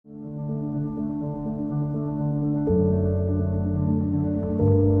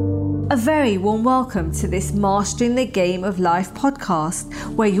A very warm welcome to this Mastering the Game of Life podcast,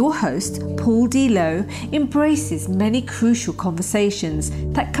 where your host, Paul D. Lowe, embraces many crucial conversations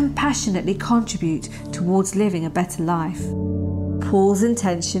that compassionately contribute towards living a better life. Paul's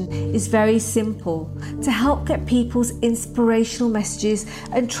intention is very simple: to help get people's inspirational messages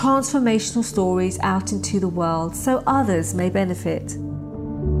and transformational stories out into the world so others may benefit.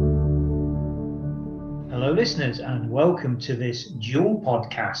 Hello listeners, and welcome to this dual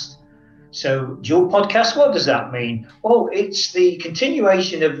podcast. So dual podcast, what does that mean? Well, it's the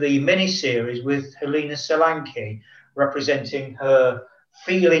continuation of the mini-series with Helena Solanki, representing her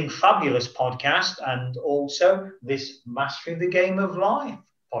Feeling Fabulous podcast and also this Mastering the Game of Life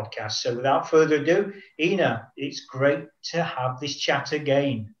podcast. So without further ado, Ina, it's great to have this chat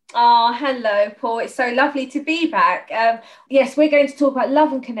again. Oh, hello, Paul. It's so lovely to be back. Yes, we're going to talk about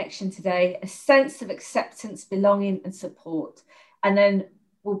love and connection today, a sense of acceptance, belonging and support. And then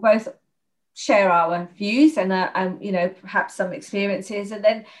we'll both share our views and perhaps some experiences. And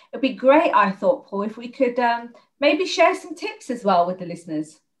then it'd be great, I thought, Paul, if we could maybe share some tips as well with the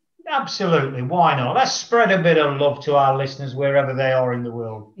listeners. Absolutely. Why not? Let's spread a bit of love to our listeners wherever they are in the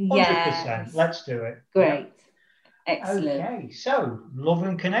world. 100%. Yes. Let's do it. Great. Yeah. Excellent. Okay, so love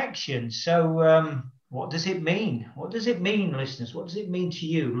and connection. So what does it mean? What does it mean, listeners? What does it mean to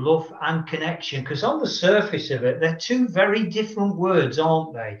you, love and connection? Because on the surface of it, they're two very different words,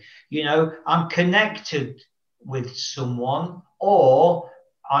 aren't they? You know, I'm connected with someone, or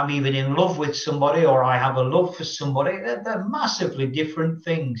I'm even in love with somebody, or I have a love for somebody. They're massively different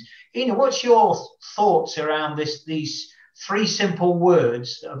things. Ina, what's your thoughts around these three simple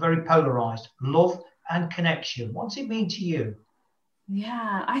words that are very polarized? Love and connection. What's it mean to you?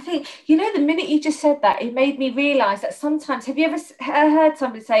 Yeah, I think, the minute you just said that, it made me realize that sometimes, have you ever heard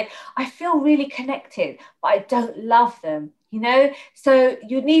somebody say, I feel really connected, but I don't love them, So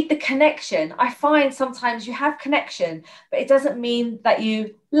you need the connection. I find sometimes you have connection, but it doesn't mean that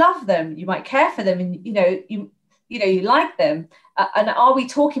you love them. You might care for them and, you like them. And are we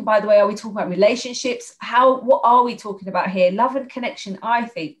talking about relationships? What are we talking about here? Love and connection, I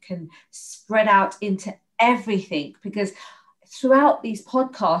think, can spread out into everything, because throughout these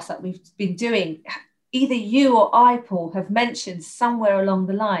podcasts that we've been doing, either you or I, Paul, have mentioned somewhere along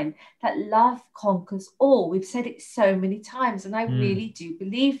the line that love conquers all. We've said it so many times, and I really do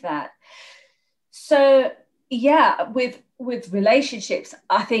believe that. So, yeah, with relationships,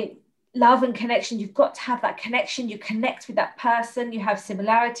 I think love and connection, you've got to have that connection. You connect with that person, you have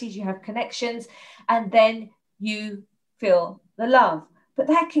similarities, you have connections, and then you feel the love. But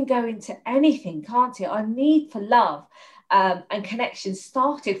that can go into anything, can't it? Our need for love and connection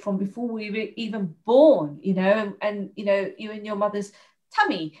started from before we were even born, and you in your mother's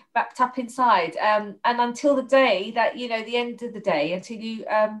tummy, wrapped up inside, and until the day that, the end of the day, until you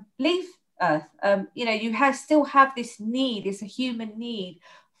leave Earth, you still have this need. It's a human need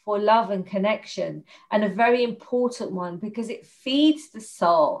for love and connection, and a very important one, because it feeds the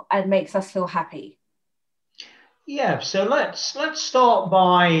soul and makes us feel happy. Yeah, so let's start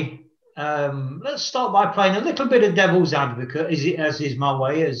by playing a little bit of devil's advocate, as is my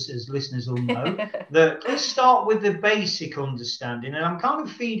way, as listeners will know. Let's start with the basic understanding, and I'm kind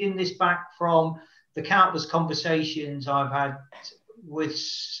of feeding this back from the countless conversations I've had with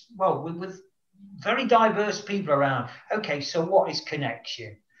very diverse people around. Okay, so what is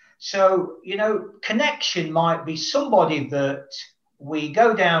connection? So, connection might be somebody that we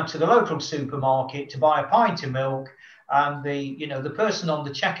go down to the local supermarket to buy a pint of milk, and the person on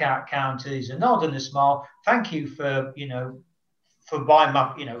the checkout counter is a nod and a smile. Thank you for buying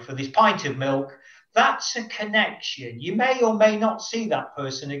my, for this pint of milk. That's a connection. You may or may not see that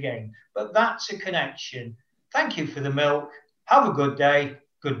person again, but that's a connection. Thank you for the milk. Have a good day.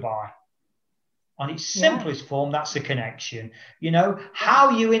 Goodbye. On its simplest form, that's a connection. How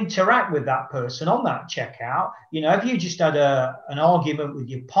you interact with that person on that checkout. If you just had an argument with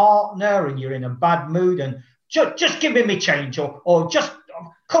your partner and you're in a bad mood and just give me change, or just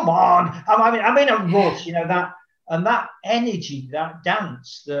come on, I'm in a rush, that energy, that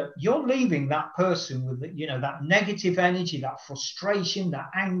dance, that you're leaving that person with, that negative energy, that frustration, that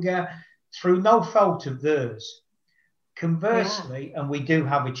anger, through no fault of theirs. Conversely, and we do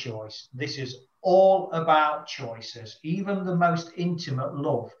have a choice. This is all about choices. Even the most intimate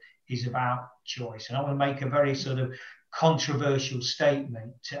love is about choice. And I want to make a very sort of controversial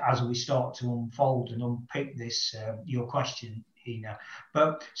statement as we start to unfold and unpick this, your question, Ina.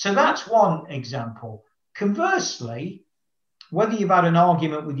 So that's one example. Conversely, whether you've had an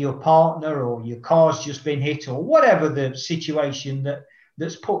argument with your partner, or your car's just been hit, or whatever the situation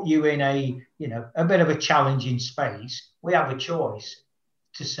that's put you in a bit of a challenging space, we have a choice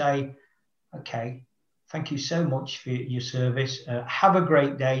to say, okay, thank you so much for your service. Have a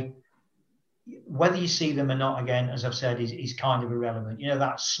great day. Whether you see them or not, again, as I've said, is kind of irrelevant. You know,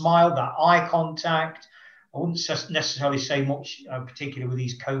 that smile, that eye contact. I wouldn't necessarily say much, particularly with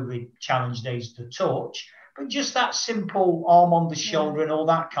these COVID challenge days, the touch, but just that simple arm on the shoulder and all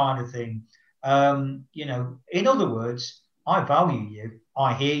that kind of thing. You know, in other words, I value you.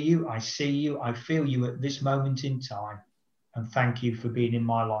 I hear you. I see you. I feel you at this moment in time. And thank you for being in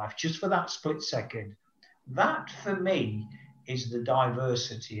my life just for that split second. That, for me, is the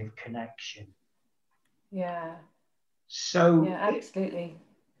diversity of connection. Yeah. So, yeah, absolutely.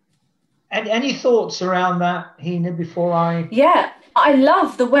 And any thoughts around that, Hina, before I... Yeah, I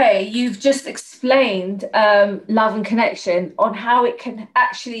love the way you've just explained love and connection, on how it can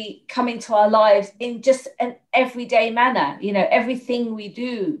actually come into our lives in just an everyday manner. You know, everything we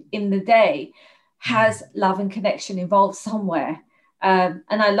do in the day has love and connection involved somewhere. And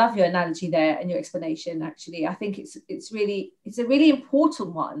I love your analogy there and your explanation. Actually, I think it's a really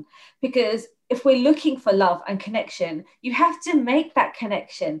important one, because if we're looking for love and connection, you have to make that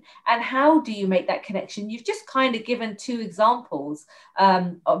connection. And how do you make that connection? You've just kind of given two examples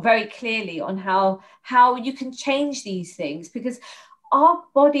very clearly on how you can change these things, because our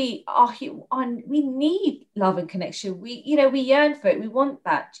body, we need love and connection. We yearn for it. We want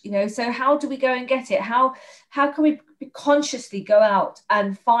that, so how do we go and get it? How can we consciously go out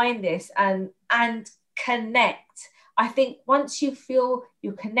and find this and connect? I think once you feel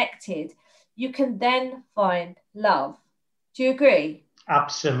you're connected, you can then find love. Do you agree?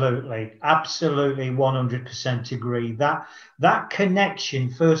 Absolutely, 100% agree. That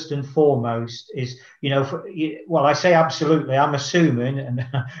connection, first and foremost, is, well, I say absolutely, I'm assuming, and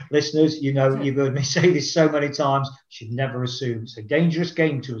listeners, you've heard me say this so many times, should never assume. It's a dangerous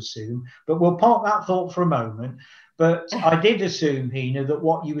game to assume, but we'll park that thought for a moment. But I did assume, Hina, that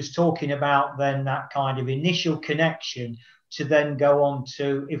what you was talking about then, that kind of initial connection, to then go on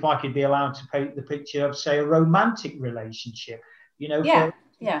to, if I could be allowed to paint the picture of, say, a romantic relationship. For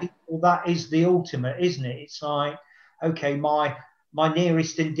people, that is the ultimate, isn't it? It's like, okay, my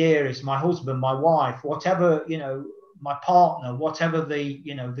nearest and dearest, my husband, my wife, whatever, my partner, whatever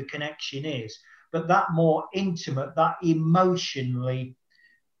the connection is, but that more intimate, that emotional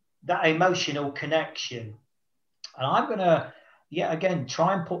connection. And I'm going to, again,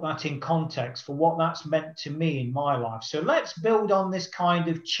 try and put that in context for what that's meant to me in my life. So let's build on this kind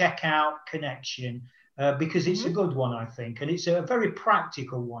of checkout connection, because it's a good one, I think, and it's a very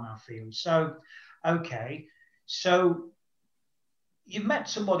practical one, I feel. So, okay, so you've met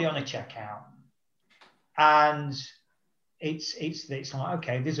somebody on a checkout, and it's like,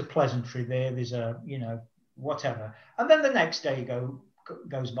 okay, there's a pleasantry there, there's a, whatever. And then the next day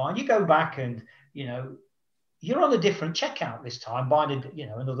goes by, and you go back and, you're on a different checkout this time, buying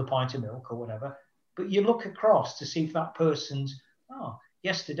another pint of milk or whatever, but you look across to see if that person's,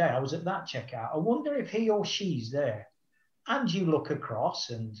 yesterday I was at that checkout, I wonder if he or she's there. And you look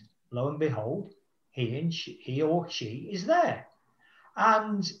across, and lo and behold, he or she is there.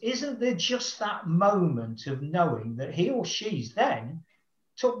 And isn't there just that moment of knowing that he or she's then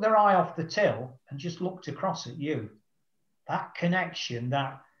took their eye off the till and just looked across at you? That connection,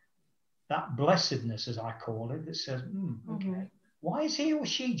 that blessedness, as I call it, that says, okay, why has he or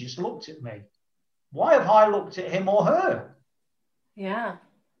she just looked at me? Why have I looked at him or her? Yeah.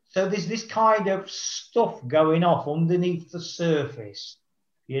 So there's this kind of stuff going off underneath the surface.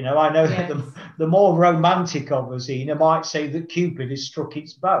 I know that the more romantic of us, might say that Cupid has struck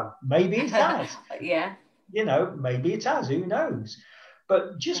its bow. Maybe it has. Yeah. Maybe it has. Who knows?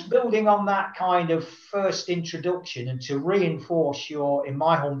 But just building on that kind of first introduction, and to reinforce in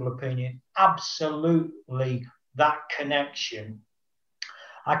my humble opinion, absolutely that connection.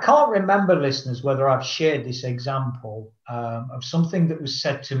 I can't remember, listeners, whether I've shared this example of something that was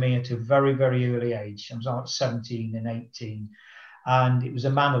said to me at a very, very early age. I was like 17 and 18, and it was a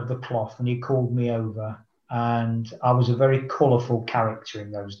man of the cloth, and he called me over, and I was a very colourful character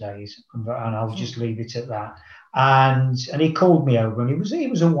in those days, and I'll just leave it at that. And he called me over, and he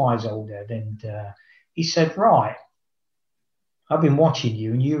was a wise old head, and he said, right, I've been watching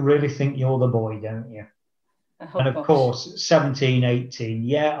you, and you really think you're the boy, don't you? And of course, 17, 18,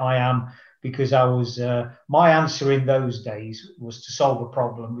 yeah, I am, because I was, my answer in those days was, to solve a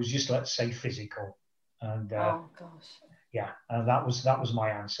problem, was just, let's say, physical. And oh gosh. Yeah, and that was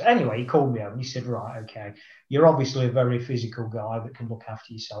my answer. Anyway, he called me over and he said, right, okay, you're obviously a very physical guy that can look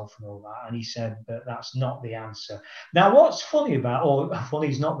after yourself and all that. And he said, but that's not the answer. Now, what's funny about, or funny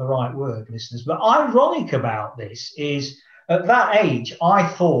is not the right word, listeners, but ironic about this is, At that age, I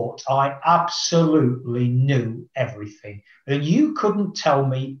thought I absolutely knew everything. And you couldn't tell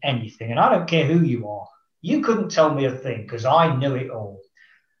me anything. And I don't care who you are. You couldn't tell me a thing because I knew it all.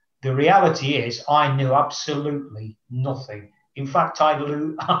 The reality is I knew absolutely nothing. In fact, I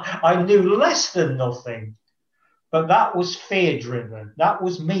knew less than nothing. But that was fear driven. That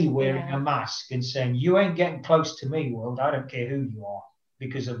was me wearing a mask and saying, you ain't getting close to me, world. I don't care who you are,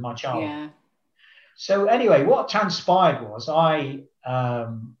 because of my childhood. Yeah. So anyway, what transpired was I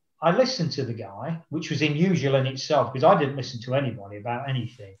listened to the guy, which was unusual in itself because I didn't listen to anybody about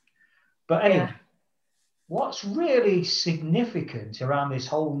anything. But anyway, what's really significant around this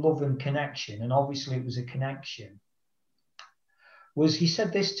whole love and connection, and obviously it was a connection, was he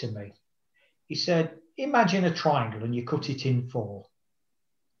said this to me. He said, imagine a triangle and you cut it in four.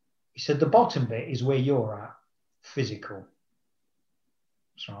 He said, the bottom bit is where you're at, physical.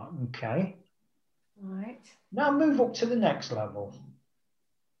 That's right, okay. Right. Now move up to the next level.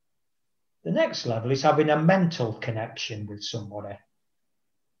 The next level is having a mental connection with somebody.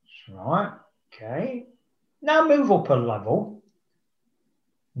 That's right, okay. Now move up a level.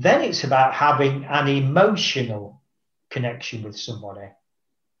 Then it's about having an emotional connection with somebody.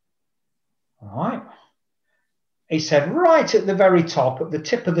 All right. He said right at the very top, at the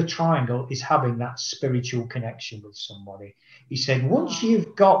tip of the triangle, is having that spiritual connection with somebody. He said, once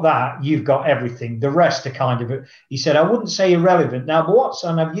you've got that, you've got everything. The rest are kind of, he said, I wouldn't say irrelevant. Now, but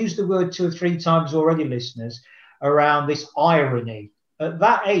and I've used the word 2 or 3 times already, listeners, around this irony. At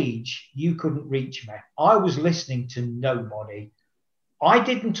that age, you couldn't reach me. I was listening to nobody. I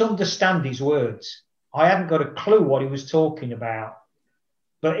didn't understand his words. I hadn't got a clue what he was talking about.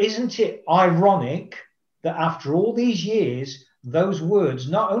 But isn't it ironic that after all these years, those words,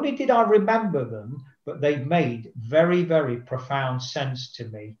 not only did I remember them, but they've made very, very profound sense to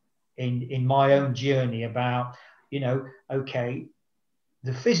me in my own journey about, okay,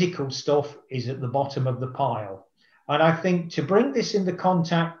 the physical stuff is at the bottom of the pile. And I think to bring this in the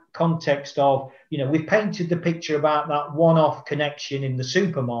context of, we painted the picture about that one-off connection in the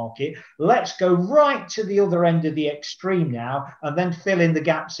supermarket. Let's go right to the other end of the extreme now and then fill in the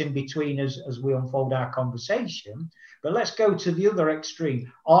gaps in between as we unfold our conversation. But let's go to the other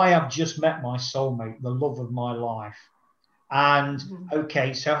extreme. I have just met my soulmate, the love of my life. And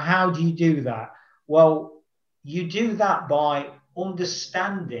okay, so how do you do that? Well, you do that by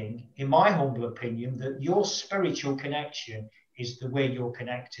understanding, in my humble opinion, that your spiritual connection is the way you're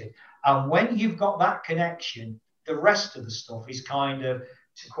connected. And when you've got that connection, the rest of the stuff is kind of,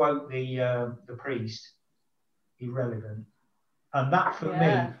 to quote the priest, irrelevant. And that for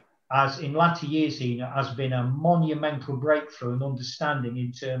me, as in latter years, Ina, has been a monumental breakthrough and understanding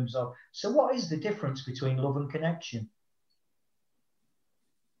in terms of, so what is the difference between love and connection?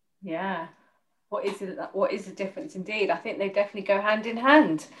 Yeah. What is the difference? Indeed, I think they definitely go hand in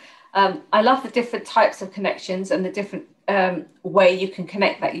hand. I love the different types of connections and the different way you can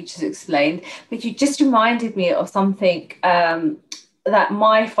connect that you just explained. But you just reminded me of something that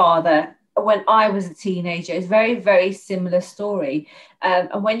my father, when I was a teenager, is very, very similar story.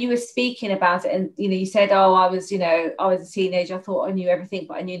 And when you were speaking about it, and you said, "Oh, I was a teenager. I thought I knew everything,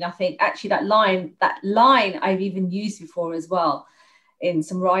 but I knew nothing." Actually, that line I've even used before as well in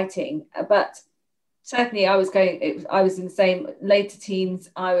some writing, but. Certainly, I was in the same later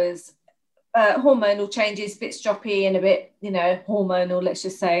teens. I was hormonal changes, a bit stroppy and a bit, hormonal, let's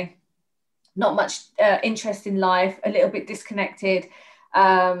just say. Not much interest in life, a little bit disconnected.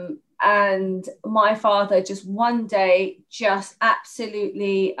 And my father just one day just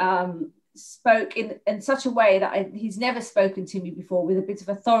absolutely spoke in such a way that he's never spoken to me before, with a bit of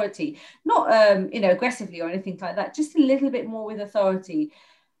authority. Not, aggressively or anything like that, just a little bit more with authority.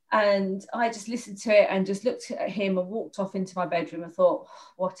 And I just listened to it and just looked at him and walked off into my bedroom and thought,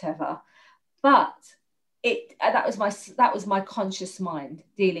 whatever. But that was my conscious mind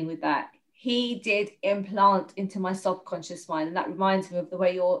dealing with that. He did implant into my subconscious mind, and that reminds me of the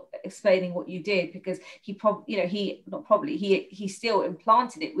way you're explaining what you did, because he still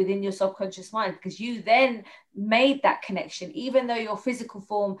implanted it within your subconscious mind, because you then made that connection, even though your physical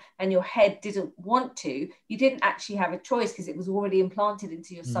form and your head didn't want to. You didn't actually have a choice, because it was already implanted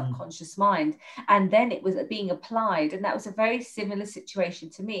into your subconscious mind, and then it was being applied. And that was a very similar situation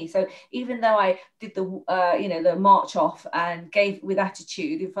to me. So even though I did the march off and gave with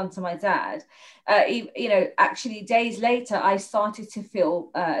attitude in front of my dad, actually days later I started to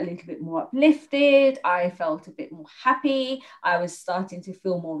feel a little bit more uplifted. I felt a bit more happy. I was starting to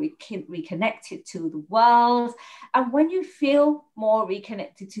feel more reconnected to the world. And when you feel more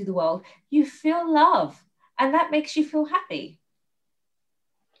reconnected to the world, you feel love, and that makes you feel happy.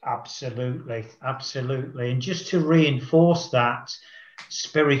 Absolutely, absolutely. And just to reinforce that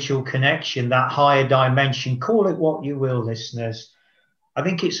spiritual connection, that higher dimension, call it what you will, listeners. I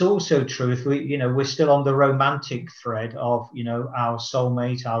think it's also true if we, we're still on the romantic thread of, our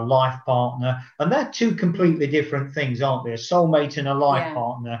soulmate, our life partner, and they're two completely different things, aren't they? A soulmate and a life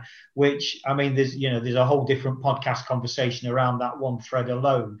partner, which, I mean, there's a whole different podcast conversation around that one thread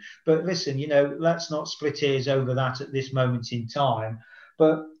alone. But listen, let's not split ears over that at this moment in time.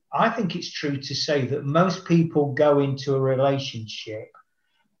 But I think it's true to say that most people go into a relationship,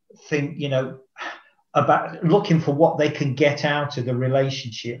 think, about looking for what they can get out of the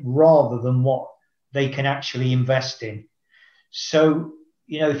relationship rather than what they can actually invest in. So,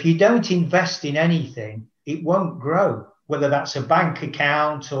 if you don't invest in anything, it won't grow, whether that's a bank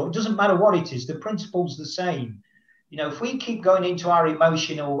account or it doesn't matter what it is, the principle's the same. If we keep going into our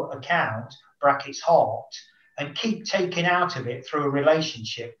emotional account, brackets heart, and keep taking out of it through a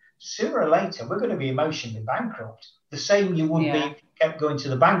relationship, sooner or later, we're going to be emotionally bankrupt. The same you would be kept going to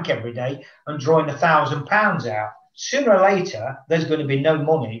the bank every day and drawing £1,000 out. Sooner or later, there's going to be no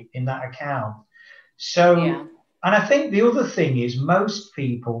money in that account. So, and I think the other thing is most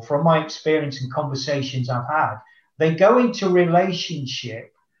people, from my experience and conversations I've had, they go into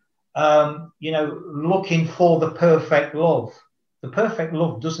relationship, looking for the perfect love. The perfect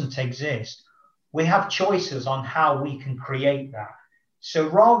love doesn't exist. We have choices on how we can create that. So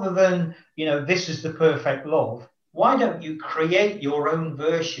rather than, this is the perfect love, why don't you create your own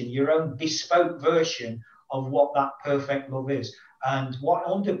version, your own bespoke version of what that perfect love is? And what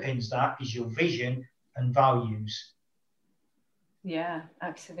underpins that is your vision and values. Yeah,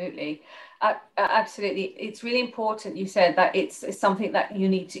 absolutely. Absolutely. It's really important. You said that it's something that you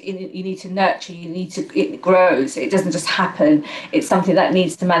need to nurture. It grows. It doesn't just happen. It's something that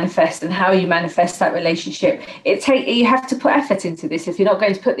needs to manifest, and how you manifest that relationship. You have to put effort into this. If you're not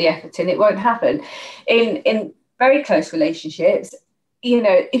going to put the effort in, it won't happen. In very close relationships,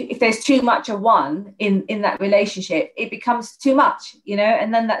 if there's too much of one in that relationship, it becomes too much,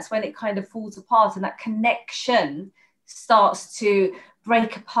 and then that's when it kind of falls apart, and that connection starts to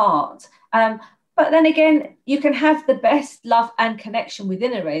break apart. But then again, you can have the best love and connection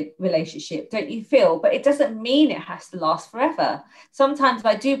within a relationship, don't you feel? But it doesn't mean it has to last forever. Sometimes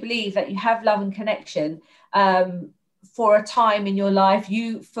I do believe that you have love and connection for a time in your life.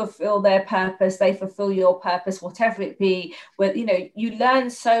 You fulfill their purpose, they fulfill your purpose, whatever it be. Where you learn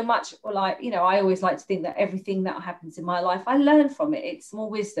so much. I always like to think that everything that happens in my life, I learn from it. It's more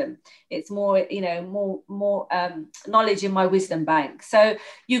wisdom. It's more, more knowledge in my wisdom bank. So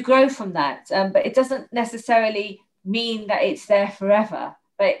you grow from that, but it doesn't necessarily mean that it's there forever.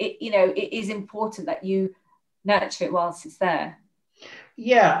 But it is important that you nurture it whilst it's there.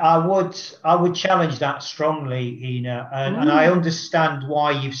 Yeah, I would challenge that strongly, Ina, and I understand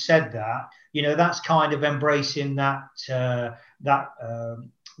why you've said that. That's kind of embracing that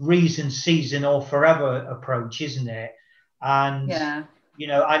reason, season, or forever approach, isn't it? And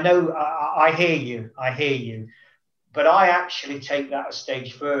I know I hear you, but I actually take that a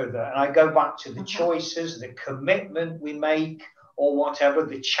stage further, and I go back to the choices, the commitment we make, or whatever,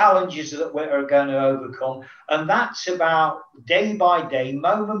 the challenges that we're going to overcome. And that's about day by day,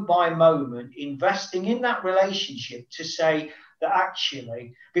 moment by moment, investing in that relationship to say that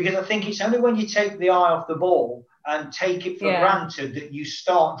actually, because I think it's only when you take the eye off the ball and take it for granted that you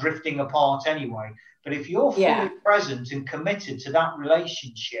start drifting apart anyway. But if you're fully present and committed to that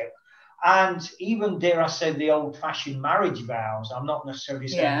relationship, and even, dare I say, the old-fashioned marriage vows, I'm not necessarily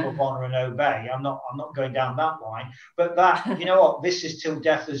saying love, honor, and obey. I'm not going down that line. But that, what, this is till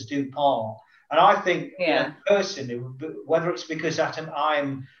death us do part. And I think, personally, whether it's because I'm,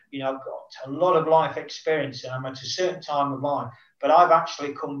 I've got a lot of life experience and I'm at a certain time of life, but I've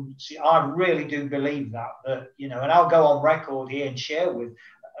actually come to see, I really do believe that, and I'll go on record here and share with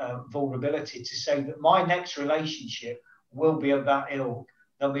vulnerability to say that my next relationship will be of that ilk.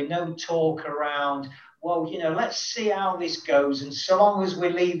 There'll be no talk around, well, let's see how this goes. And so long as we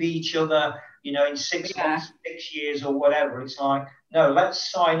leave each other, in 6 months, 6 years or whatever, it's like, no,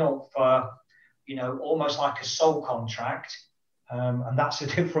 let's sign up for, almost like a soul contract. And that's a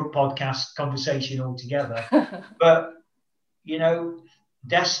different podcast conversation altogether. But,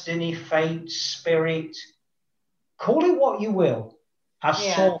 destiny, fate, spirit, call it what you will, has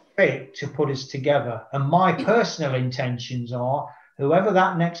saw fit to put us together. And my personal intentions are, whoever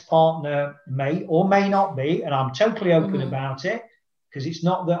that next partner may or may not be, and I'm totally open about it, because it's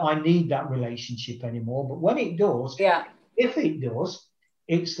not that I need that relationship anymore, but when it does, if it does,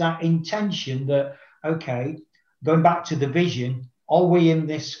 it's that intention that, okay, going back to the vision, are we in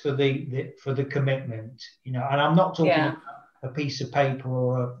this for the commitment? And I'm not talking about a piece of paper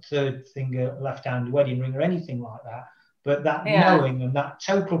or a third finger left hand wedding ring or anything like that. But that knowing and that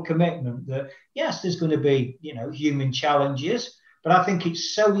total commitment that, yes, there's going to be, human challenges, but I think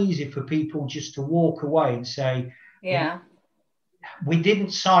it's so easy for people just to walk away and say, we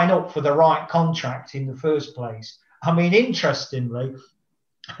didn't sign up for the right contract in the first place. I mean, interestingly,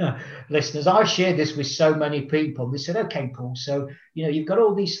 listeners, I've shared this with so many people. They said, okay, Paul, so, you've got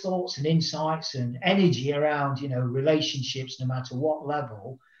all these thoughts and insights and energy around, relationships, no matter what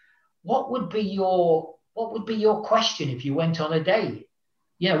level. What would be your question if you went on a date?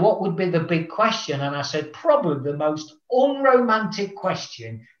 What would be the big question? And I said, probably the most unromantic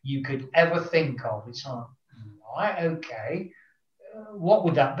question you could ever think of. It's like, right, okay. What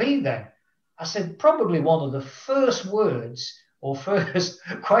would that be then? I said, probably one of the first words or first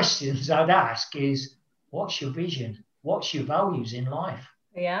questions I'd ask is, what's your vision? What's your values in life?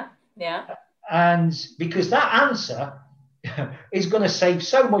 Yeah. And because that answer is going to save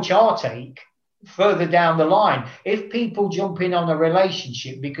so much heartache further down the line. If people jump in on a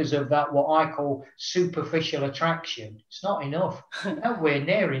relationship because of that, what I call superficial attraction, it's not enough. Nowhere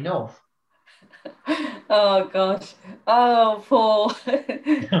near enough. Oh gosh. Oh, Paul.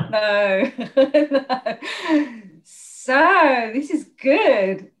 No. No. So this is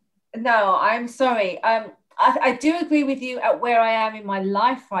good. No, I'm sorry. I do agree with you at where I am in my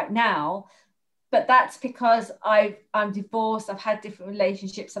life right now, but that's because I'm divorced. I've had different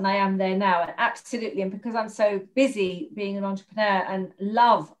relationships, and I am there now. And absolutely, and because I'm so busy being an entrepreneur and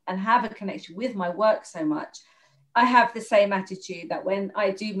love and have a connection with my work so much, I have the same attitude that when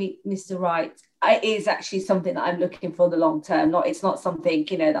I do meet Mr. Right, it is actually something that I'm looking for the long term. It's not something,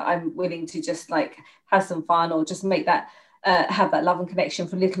 that I'm willing to just like have some fun or just make that have that love and connection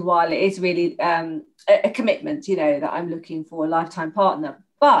for a little while. It is really a commitment, that I'm looking for a lifetime partner.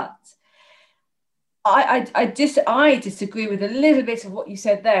 But I disagree with a little bit of what you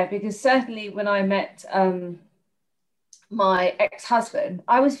said there, because certainly when I met my ex-husband,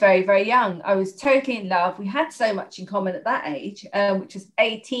 I was very, very young. I was totally in love. We had so much in common at that age, which was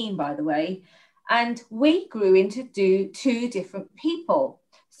 18, by the way. And we grew into two different people.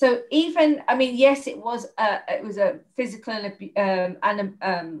 So even, yes, it was a physical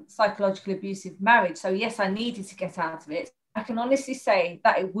and psychological abusive marriage. So yes, I needed to get out of it. I can honestly say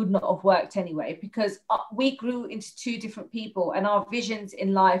that it would not have worked anyway, because we grew into two different people and our visions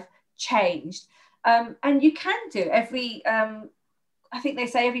in life changed. And you can do every, I think they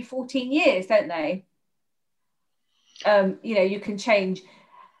say every 14 years, don't they? You can change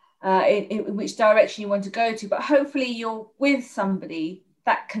in which direction you want to go to, but hopefully you're with somebody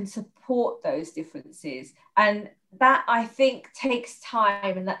that can support those differences. And that, I think, takes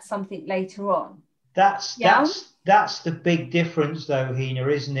time, and that's something later on. That's the big difference, though, Hina,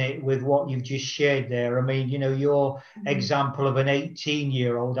 isn't it, with what you've just shared there? Your example of an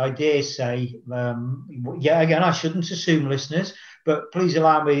 18-year-old, I dare say, again, I shouldn't assume, listeners, but please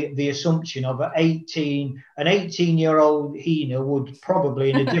allow me the assumption of an 18-year-old Hina would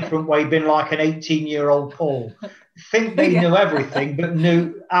probably, in a different way, been like an 18-year-old Paul. Think they knew everything, but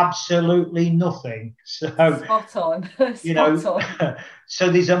knew absolutely nothing. So, spot on. So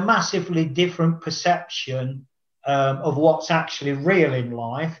there's a massively different perception of what's actually real in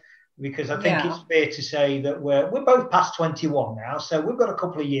life, because I think it's fair to say that we're both past 21 now, so we've got a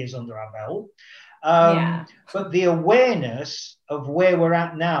couple of years under our belt. But the awareness of where we're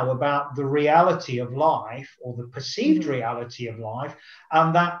at now about the reality of life, or the perceived reality of life,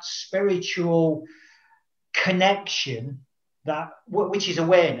 and that spiritual connection, which is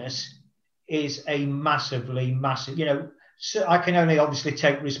awareness, is a massive, so I can only obviously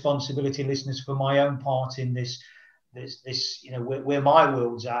take responsibility, listeners, for my own part in this, where my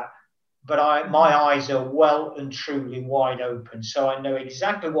world's at. But my eyes are well and truly wide open. So I know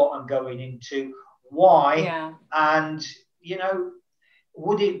exactly what I'm going into, why, and,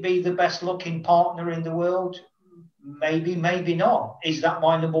 would it be the best looking partner in the world? Maybe, maybe not. Is that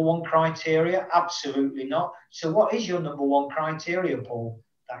my number one criteria? Absolutely not. So what is your number one criteria, Paul?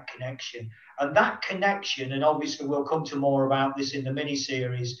 That connection. And that connection, and obviously we'll come to more about this in the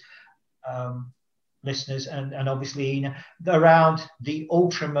mini-series, listeners, and obviously Ina, around the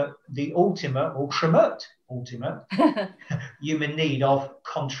ultimate human need of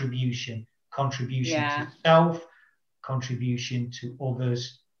contribution to self, contribution to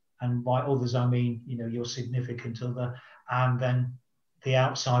others, and by others I mean your significant other, and then the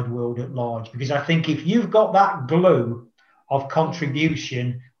outside world at large. Because I think if you've got that glue of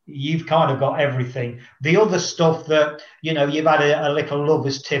contribution, you've kind of got everything. The other stuff that, you've had a little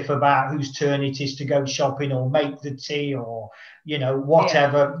lover's tiff about whose turn it is to go shopping or make the tea or,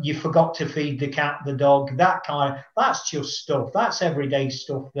 whatever. You forgot to feed the cat, the dog, that's just stuff. That's everyday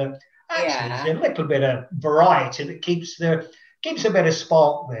stuff that actually is a little bit of variety that keeps a bit of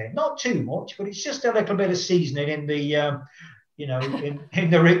spark there. Not too much, but it's just a little bit of seasoning in the, in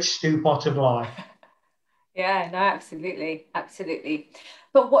the rich stew pot of life. Yeah, no, absolutely.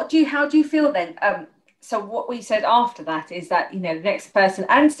 But how do you feel then? So what we said after that is that, the next person,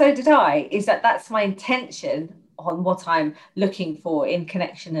 and so did I, is that that's my intention on what I'm looking for in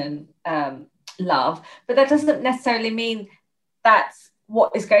connection and love. But that doesn't necessarily mean that's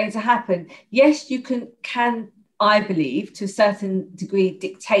what is going to happen. Yes, you can, I believe, to a certain degree,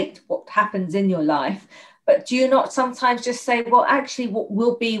 dictate what happens in your life. But do you not sometimes just say, well, actually, what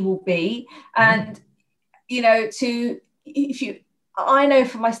will be, and I know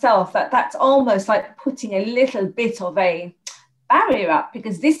for myself that that's almost like putting a little bit of a barrier up,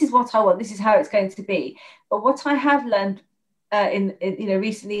 because this is what I want, this is how it's going to be. But what I have learned in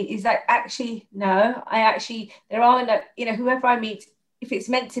recently is that actually, no, there are no, whoever I meet, if it's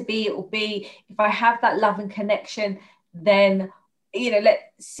meant to be, it will be. If I have that love and connection, then, let's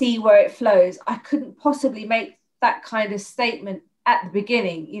see where it flows. I couldn't possibly make that kind of statement at the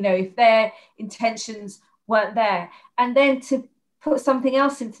beginning, if their intentions weren't there. And then to put something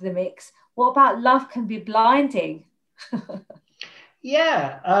else into the mix, what about love can be blinding? But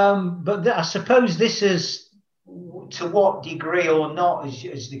I suppose this is to what degree or not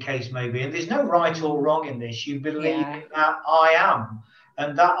as the case may be. And there's no right or wrong in this. You believe in that I am.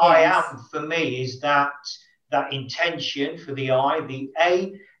 And that I am for me is that intention for the I. The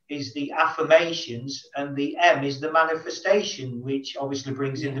A is the affirmations, and the M is the manifestation, which obviously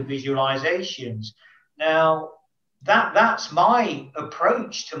brings in the visualizations. Now, that's my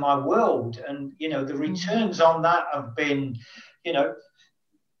approach to my world, and the returns on that have been,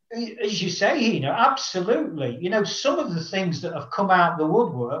 as you say, absolutely. Some of the things that have come out the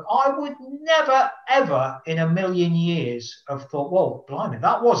woodwork, I would never ever in a million years have thought, well, blimey,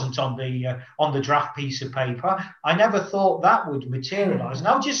 that wasn't on the draft piece of paper. I never thought that would materialize. And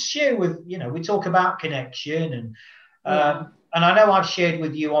I'll just share with we talk about connection, and I know I've shared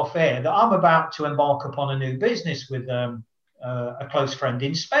with you off air that I'm about to embark upon a new business with a close friend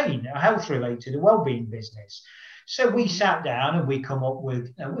in Spain, a health-related, a well-being business. So we sat down and we come up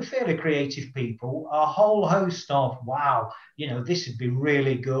with, we're fairly creative people, a whole host of, wow, this would be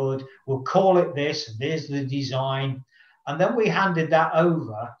really good. We'll call it this, and there's the design. And then we handed that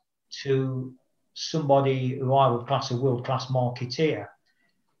over to somebody who I would class a world-class marketeer.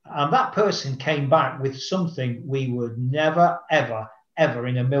 And that person came back with something we would never, ever, ever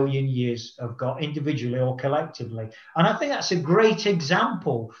in a million years have got individually or collectively. And I think that's a great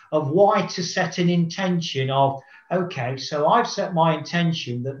example of why to set an intention of, okay, so I've set my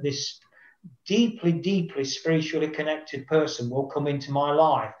intention that this deeply, deeply spiritually connected person will come into my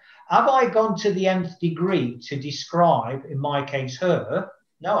life. Have I gone to the nth degree to describe, in my case, her?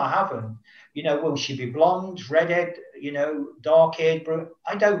 No, I haven't. Will she be blonde, redhead, dark-haired?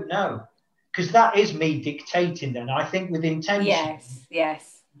 I don't know. Because that is me dictating then. I think with intention,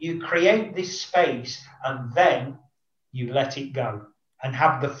 you create this space and then you let it go and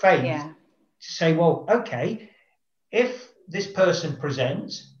have the faith to say, well, okay, if this person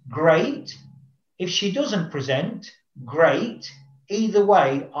presents, great. If she doesn't present, great. Either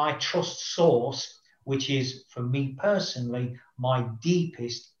way, I trust source, which is, for me personally, my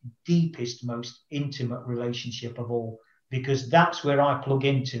deepest, most intimate relationship of all. Because that's where I plug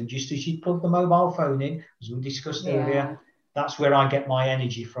into, just as you plug the mobile phone in, as we discussed earlier, that's where I get my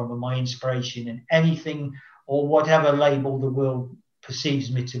energy from and my inspiration, and anything or whatever label the world perceives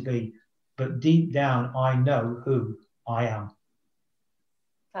me to be. But deep down, I know who I am.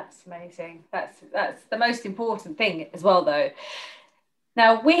 That's amazing. That's the most important thing as well, though.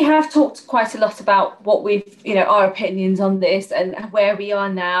 Now, we have talked quite a lot about what we've, our opinions on this and where we are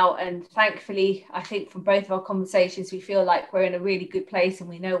now. And thankfully, I think from both of our conversations, we feel like we're in a really good place and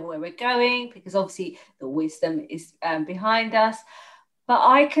we know where we're going, because obviously the wisdom is behind us. But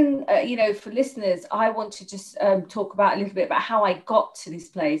I can, for listeners, I want to just talk about a little bit about how I got to this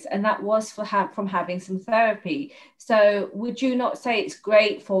place. And that was from having some therapy. So would you not say it's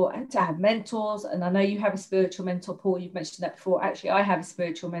great to have mentors? And I know you have a spiritual mentor, Paul, you've mentioned that before. Actually, I have a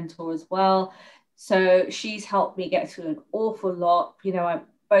spiritual mentor as well. So she's helped me get through an awful lot.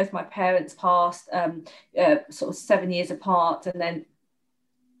 Both my parents passed sort of 7 years apart, and then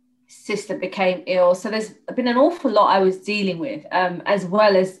sister became ill. So there's been an awful lot I was dealing with, as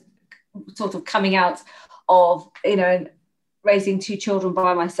well as sort of coming out of, raising 2 children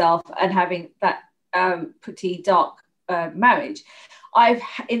by myself and having that pretty dark marriage, I've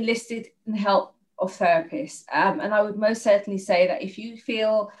enlisted the help of therapists. And I would most certainly say that if you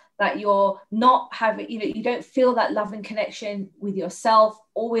feel that you're not having, you don't feel that love and connection with yourself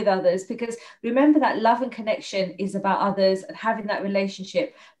or with others, because remember that love and connection is about others and having that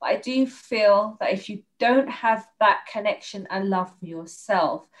relationship. But I do feel that if you don't have that connection and love for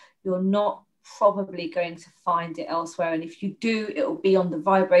yourself, you're not probably going to find it elsewhere. And if you do, it will be on the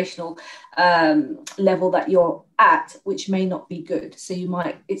vibrational level that you're at, which may not be good. So you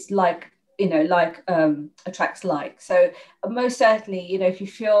might, it's like, attracts like. So most certainly, if you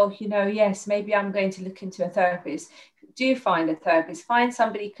feel, yes, maybe I'm going to look into a therapist, do find a therapist, find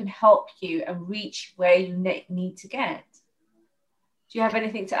somebody who can help you and reach where you need to get. Do you have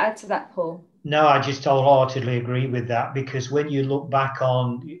anything to add to that, Paul? No, I just wholeheartedly agree with that, because when you look back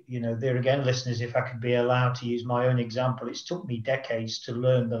on, there again, listeners, if I could be allowed to use my own example, it's took me decades to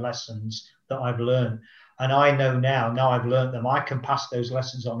learn the lessons that I've learned. And I know now I've learned them, I can pass those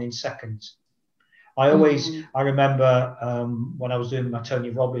lessons on in seconds. I remember when I was doing my Tony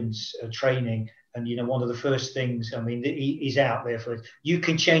Robbins training, and, one of the first things, he's out there for it. You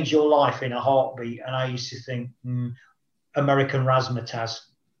can change your life in a heartbeat. And I used to think, American razzmatazz.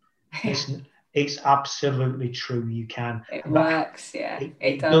 It's absolutely true. You can. It works. Yeah,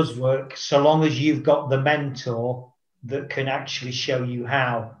 it does work. So long as you've got the mentor that can actually show you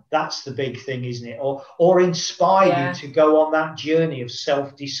how. That's the big thing, isn't it? Or inspire you to go on that journey of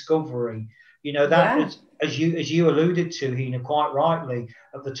self-discovery. As you alluded to, Hina, quite rightly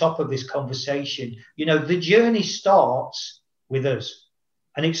at the top of this conversation, the journey starts with us,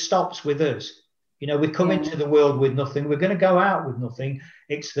 and it stops with us. We come into the world with nothing. We're going to go out with nothing.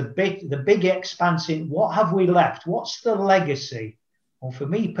 It's the big expansive. What have we left? What's the legacy? Well, for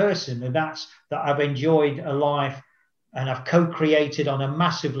me personally, that's that I've enjoyed a life and I've co-created on a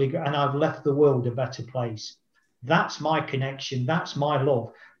massively, and I've left the world a better place. That's my connection. That's my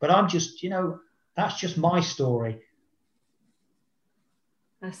love. But I'm just, that's just my story.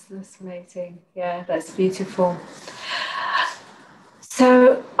 That's amazing. Yeah, that's beautiful.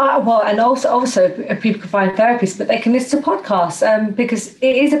 So, and also people can find therapists, but they can listen to podcasts because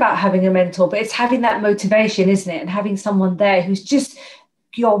it is about having a mentor, but it's having that motivation, isn't it? And having someone there who's just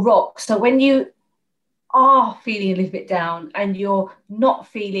your rock. So when you are feeling a little bit down and you're not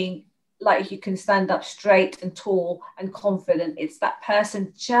feeling like you can stand up straight and tall and confident, it's that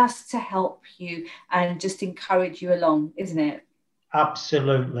person just to help you and just encourage you along, isn't it?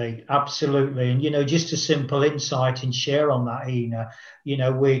 Absolutely. And, just a simple insight and share on that, Hina,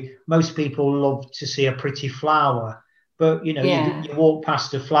 most people love to see a pretty flower, but, you walk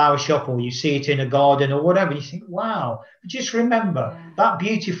past a flower shop or you see it in a garden or whatever, you think, wow, just remember that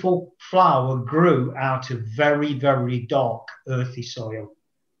beautiful flower grew out of very, very dark, earthy soil.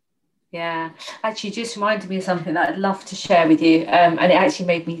 Yeah, actually just reminded me of something that I'd love to share with you. And it actually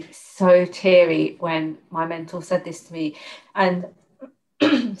made me so teary when my mentor said this to me. And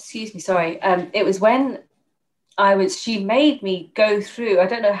excuse me, sorry. It was when she made me go through, I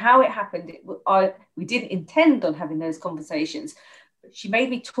don't know how it happened. We didn't intend on having those conversations, but she made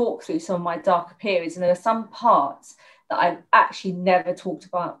me talk through some of my darker periods. And there were some parts that I've actually never talked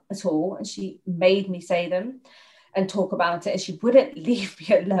about at all. And she made me say them and talk about it, and she wouldn't leave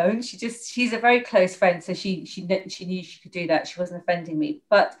me alone. She's a very close friend, so she knew she could do that. She wasn't offending me.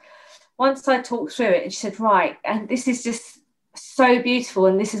 But once I talked through it, and she said, right, and this is just so beautiful,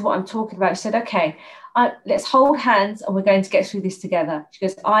 and this is what I'm talking about. She said, okay, let's hold hands and we're going to get through this together. She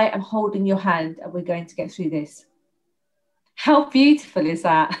goes, I am holding your hand and we're going to get through this. How beautiful is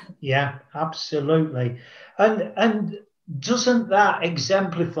that? Yeah, absolutely. And doesn't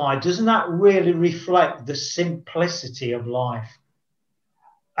that really reflect the simplicity of life?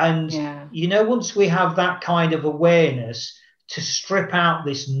 And, once we have that kind of awareness to strip out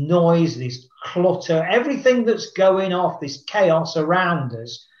this noise, this clutter, everything that's going off, this chaos around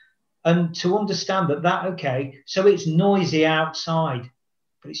us, and to understand that, so it's noisy outside,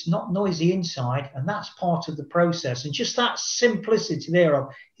 but it's not noisy inside, and that's part of the process. And just that simplicity there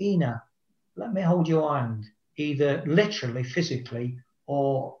of, Hina, let me hold your hand, either literally, physically,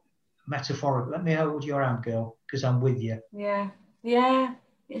 or metaphorically. Let me hold your hand, girl, because I'm with you. Yeah.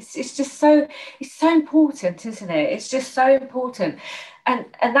 It's just so important, isn't it? It's just so important. And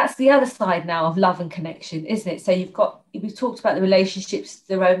that's the other side now of love and connection, isn't it? So we've talked about the relationships,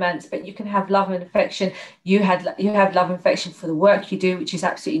 the romance, but you can have love and affection. You have love and affection for the work you do, which is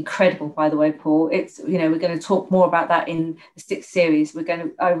absolutely incredible, by the way, Paul. It's, we're going to talk more about that in the 6th series.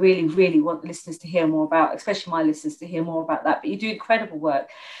 I really, really want listeners to hear more about, especially my listeners, to hear more about that. But you do incredible work.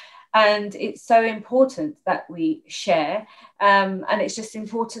 And it's so important that we share, and it's just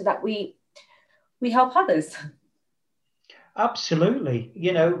important that we help others. Absolutely.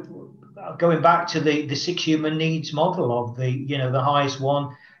 Going back to the 6 human needs model of the highest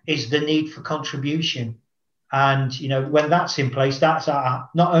one is the need for contribution. And, when that's in place, that's not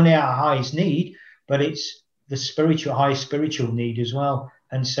only our highest need, but it's the highest spiritual need as well.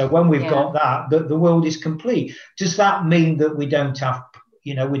 And so when we've got that, the world is complete. Does that mean that we don't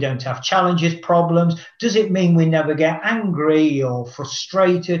have challenges, problems? Does it mean we never get angry or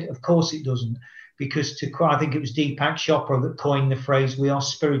frustrated? Of course it doesn't. Because I think it was Deepak Chopra that coined the phrase, we are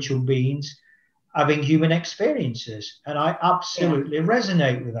spiritual beings having human experiences. And I absolutely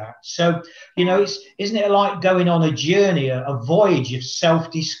resonate with that. So, isn't it like going on a journey, a voyage of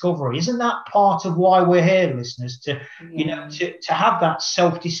self-discovery? Isn't that part of why we're here, listeners, to have that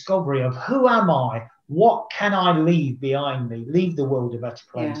self-discovery of who am I? What can I leave behind me? Leave the world a better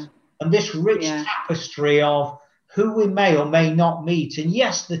place. Yeah. And this rich tapestry of who we may or may not meet. And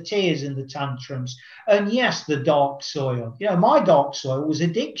yes, the tears and the tantrums. And yes, the dark soil. My dark soil was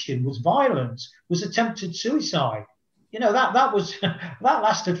addiction, was violence, was attempted suicide. That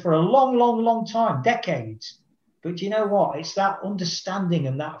lasted for a long, long, long time, decades. But you know what? It's that understanding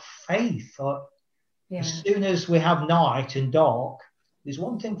and that faith. As soon as we have night and dark, there's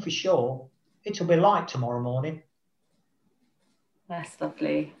one thing for sure, it'll be light tomorrow morning. That's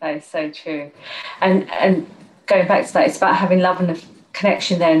lovely. That is so true. And going back to that, it's about having love and a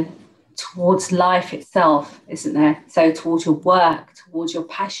connection then towards life itself, isn't there? So towards your work, towards your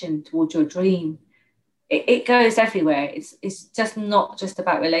passion, towards your dream. It goes everywhere. It's just not just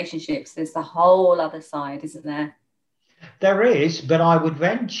about relationships. There's the whole other side, isn't there? There is, but I would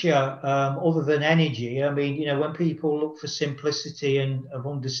venture, other than energy, I mean, when people look for simplicity and of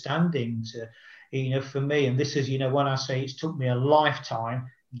understandings, for me, and this is, when I say it's took me a lifetime,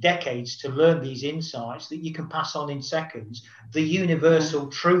 decades to learn these insights that you can pass on in seconds, the universal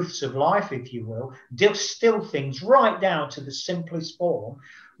truths of life, if you will, distill things right down to the simplest form.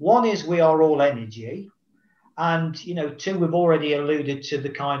 One is we are all energy. And, two, we've already alluded to the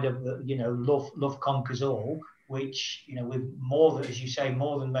kind of, love conquers all, which, we've more than, as you say,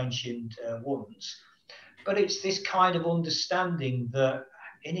 more than mentioned once. But it's this kind of understanding that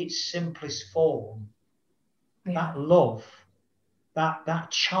in its simplest form, that love, that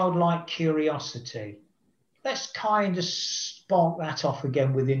childlike curiosity, let's kind of spark that off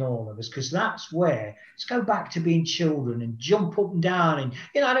again within all of us, because that's where, let's go back to being children and jump up and down. And,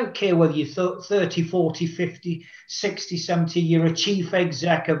 I don't care whether you're 30, 40, 50, 60, 70, you're a chief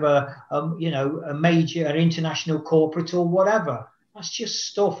exec of a major, an international corporate or whatever. That's just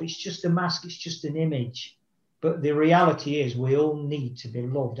stuff. It's just a mask. It's just an image. But the reality is we all need to be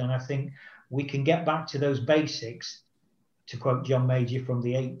loved. And I think we can get back to those basics, to quote John Major from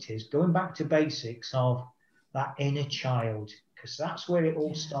the 80s, going back to basics of that inner child, because that's where it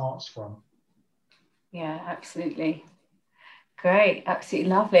all starts from. Yeah, absolutely. Great, absolutely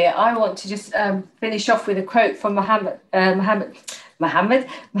lovely. I want to just finish off with a quote from Mahatma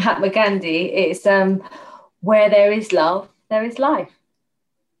Gandhi. It's where there is love, there is life.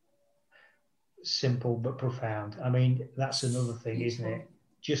 Simple but profound. I mean, that's another thing, isn't it?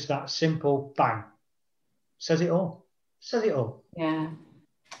 Just that simple, bang, says it all. Says it all. Yeah.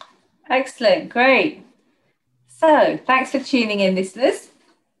 Excellent. Great. So thanks for tuning in, listeners.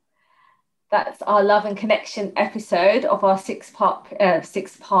 That's our Love and Connection episode of our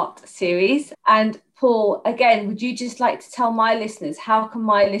six-part series. And Paul, again, would you just like to tell my listeners, how can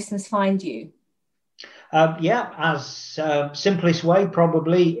my listeners find you? Simplest way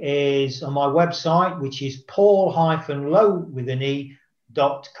probably is on my website, which is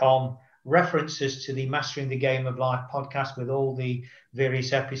paul-lowe.com. References to the Mastering the Game of Life podcast with all the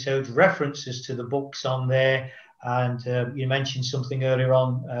various episodes, references to the books on there. And you mentioned something earlier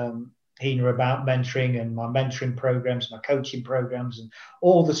on, Hina, about mentoring and my mentoring programs, my coaching programs, and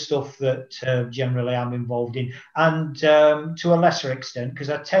all the stuff that generally I'm involved in. And to a lesser extent,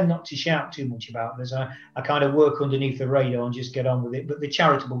 because I tend not to shout too much about this, I kind of work underneath the radar and just get on with it, but the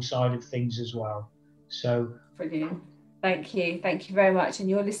charitable side of things as well. So brilliant. Thank you. Thank you very much. And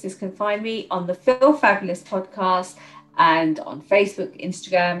your listeners can find me on the Feel Fabulous podcast and on Facebook,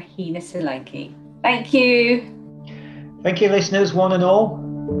 Instagram, Hina Solanki. Thank you. Thank you, listeners, one and all.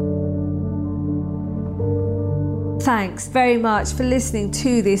 Thanks very much for listening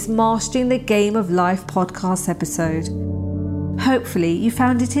to this Mastering the Game of Life podcast episode. Hopefully you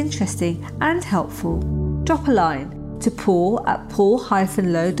found it interesting and helpful. Drop a line to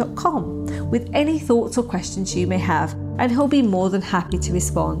paul@paul-lowe.com with any thoughts or questions you may have, and he'll be more than happy to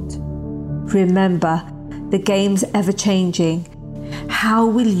respond. Remember, the game's ever changing. how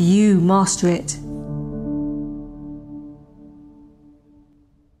will you master it?